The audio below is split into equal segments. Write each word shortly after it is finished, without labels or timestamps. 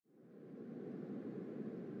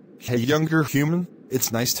Hey younger human,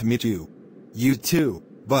 it's nice to meet you. You too,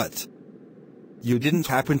 but you didn't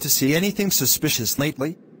happen to see anything suspicious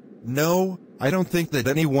lately? No, I don't think that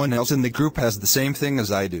anyone else in the group has the same thing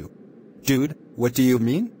as I do. Dude, what do you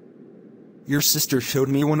mean? Your sister showed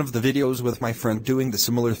me one of the videos with my friend doing the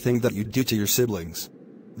similar thing that you do to your siblings.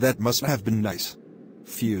 That must have been nice.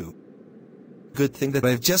 Phew. Good thing that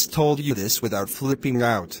I've just told you this without flipping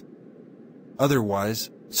out.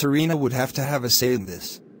 Otherwise, Serena would have to have a say in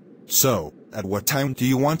this. So, at what time do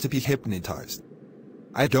you want to be hypnotized?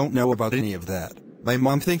 I don't know about any of that. My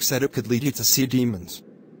mom thinks that it could lead you to see demons.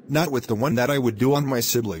 Not with the one that I would do on my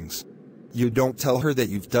siblings. You don't tell her that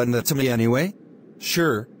you've done that to me anyway?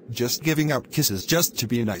 Sure, just giving out kisses just to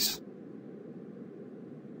be nice.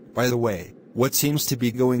 By the way, what seems to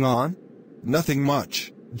be going on? Nothing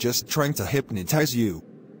much, just trying to hypnotize you.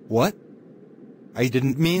 What? I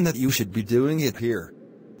didn't mean that you should be doing it here.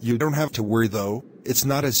 You don't have to worry though, it's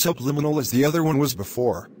not as subliminal as the other one was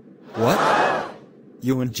before. What?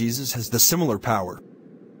 You and Jesus has the similar power.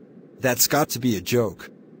 That's got to be a joke.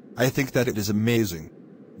 I think that it is amazing.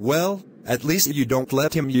 Well, at least you don't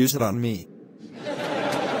let him use it on me.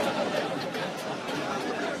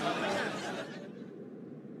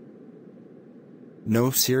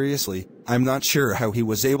 No, seriously, I'm not sure how he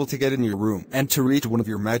was able to get in your room and to read one of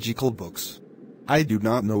your magical books. I do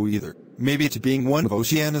not know either. Maybe to being one of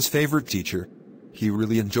Oceana's favorite teacher. He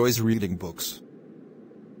really enjoys reading books.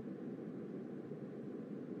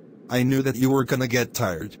 I knew that you were gonna get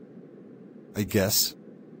tired. I guess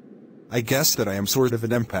that I am sort of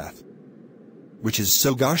an empath. Which is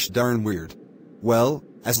so gosh darn weird. Well,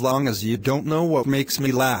 as long as you don't know what makes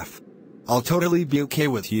me laugh, I'll totally be okay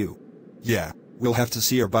with you. Yeah, we'll have to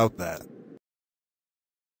see about that.